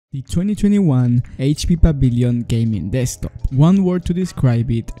The 2021 HP Pavilion Gaming Desktop. One word to describe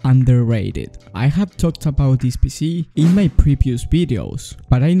it: underrated. I have talked about this PC in my previous videos,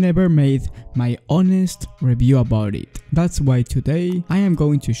 but I never made my honest review about it. That's why today I am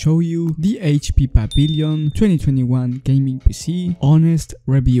going to show you the HP Pavilion 2021 Gaming PC honest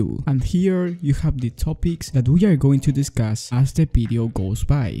review. And here you have the topics that we are going to discuss as the video goes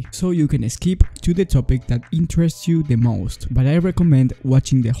by, so you can skip to the topic that interests you the most, but I recommend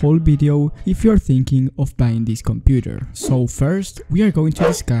watching the whole video if you're thinking of buying this computer. So first, we are going to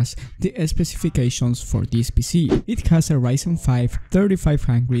discuss the specifications for this PC. It has a Ryzen 5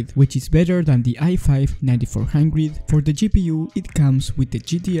 3500, which is better than the i5 9400. For the GPU, it comes with the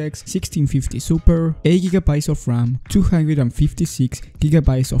GTX 1650 Super, 8GB of RAM,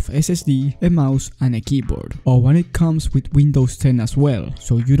 256GB of SSD, a mouse and a keyboard. Oh, and it comes with Windows 10 as well,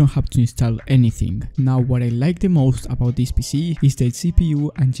 so you don't have to install anything. Now, what I like the most about this PC is the CPU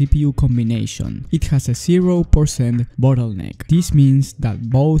and GPU combination. It has a 0% bottleneck. This means that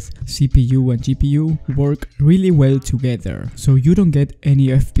both CPU and GPU work really well together, so you don't get any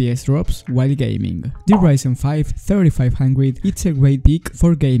FPS drops while gaming. The Ryzen 5 3500, it's a great pick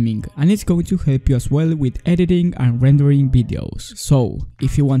for gaming, and it's going to help you as well with editing and rendering videos. So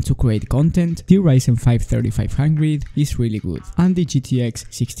if you want to create content, the Ryzen 5 3500 is really good. And the GTX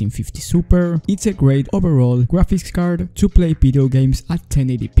 1650 Super, it's a great overall graphics card to play video games at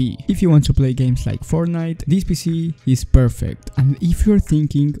 1080p. If you want to play games like Fortnite, this PC is perfect. And if you're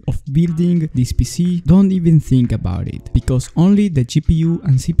thinking of building this PC, don't even think about it, because only the GPU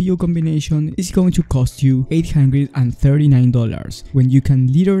and CPU combination is going to cost you $839 when you can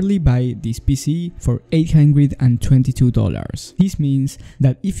literally buy this PC for $822. This means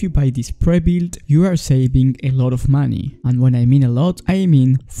that if you buy this Prebuilt, you are saving a lot of money. And when I mean a lot, I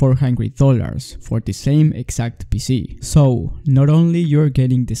mean $400 for the same exact PC. So not only you're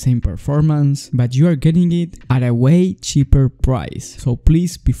getting the same performance, but you are getting it at a way cheaper price. So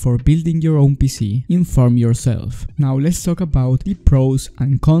please, before building your own PC, inform yourself. Now let's talk about the pros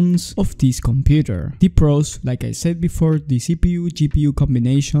and cons of this computer. The pros, like I said before, the CPU-GPU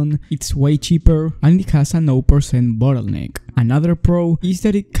combination, it's way cheaper and it has a 0% bottleneck. Another pro is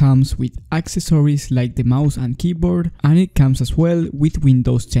that it comes with accessories like the mouse and keyboard, and it comes as well with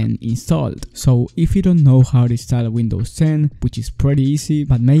Windows 10 installed. So if you don't know how to install Windows 10, which is pretty easy,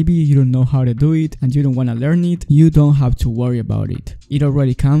 but maybe you don't know how to do it and you don't want to learn it, you don't have to worry about it. It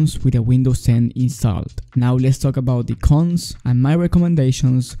already comes with a Windows 10 installed. Now let's talk about the cons and my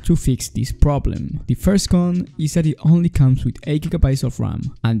recommendations to fix this problem. The first con is that it only comes with 8GB of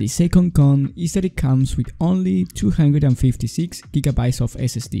RAM, and the second con is that it comes with only 256GB of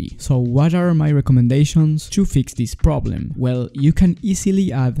SSD. So what are my recommendations to fix this problem? Well, you can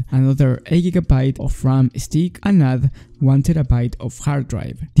easily add another 8GB of RAM stick and add 1TB of hard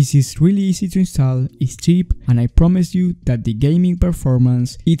drive. This is really easy to install, it's cheap, and I promise you that the gaming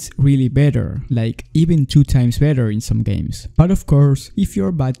performance it's really better, like even 2 times better in some games. But of course, if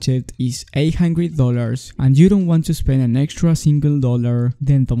your budget is $800 and you don't want to spend an extra single dollar,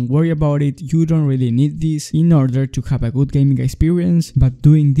 then don't worry about it. You don't really need this in order to have a good gaming experience, but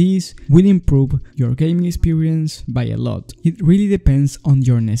doing this will improve your gaming experience by a lot. It really depends on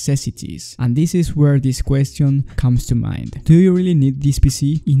your necessities, and this is where this question comes to mind. Do you really need this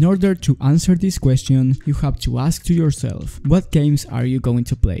PC? In order to answer this question, you have to ask to yourself, what games are you going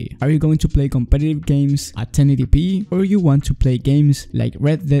to play? Are you going to play competitive games at 1080p, or you want to play games like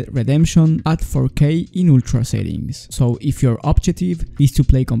Red Dead Redemption at 4K in ultra settings? So if your objective is to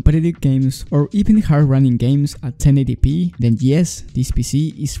play competitive games or even hard running games at 1080p, then yes, this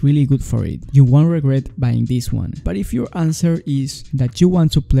PC is really good for it. You won't regret buying this one. But if your answer is that you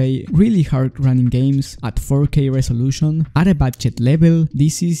want to play really hard running games at 4K resolution at a budget level,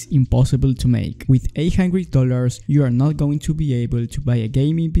 this is impossible to make. With $800, you are not going to be able to buy a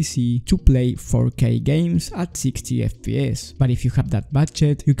gaming PC to play 4K games at 60 FPS. But if you have that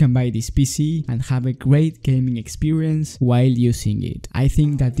budget, you can buy this PC and have a great gaming experience while using it. I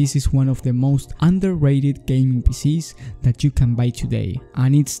think that this is one of the most underrated gaming PCs that you can buy today,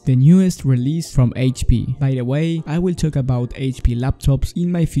 and it's the newest release from HP. By the way, I will talk about HP laptops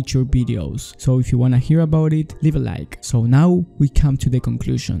in my future videos, so if you want to hear about it, leave a like. So now we come to the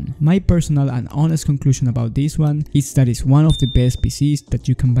conclusion. My personal and honest conclusion about this one is that it's one of the best PCs that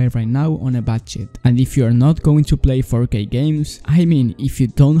you can buy right now on a budget. And if you are not going to play 4K games, I mean, if you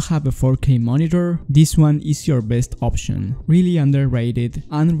don't have a 4K monitor, this one is your best option. Really underrated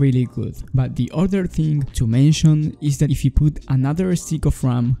and really good. But the other thing to mention is that if you put another stick of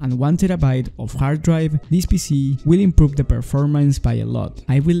RAM and 1TB of hard drive, this PC will improve the performance by a lot.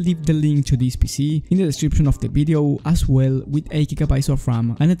 I will leave the link to this PC in the description of the video, also as well with 8 GB of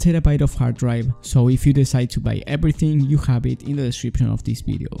RAM and a TB of hard drive, so if you decide to buy everything, you have it in the description of this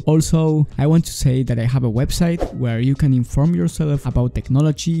video. Also, I want to say that I have a website where you can inform yourself about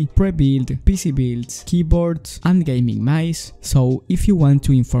technology, pre-built, PC builds, keyboards and gaming mice, so if you want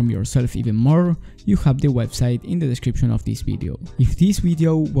to inform yourself even more, you have the website in the description of this video. If this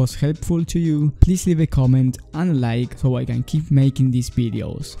video was helpful to you, please leave a comment and a like so I can keep making these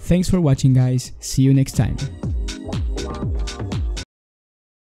videos. Thanks for watching guys, see you next time.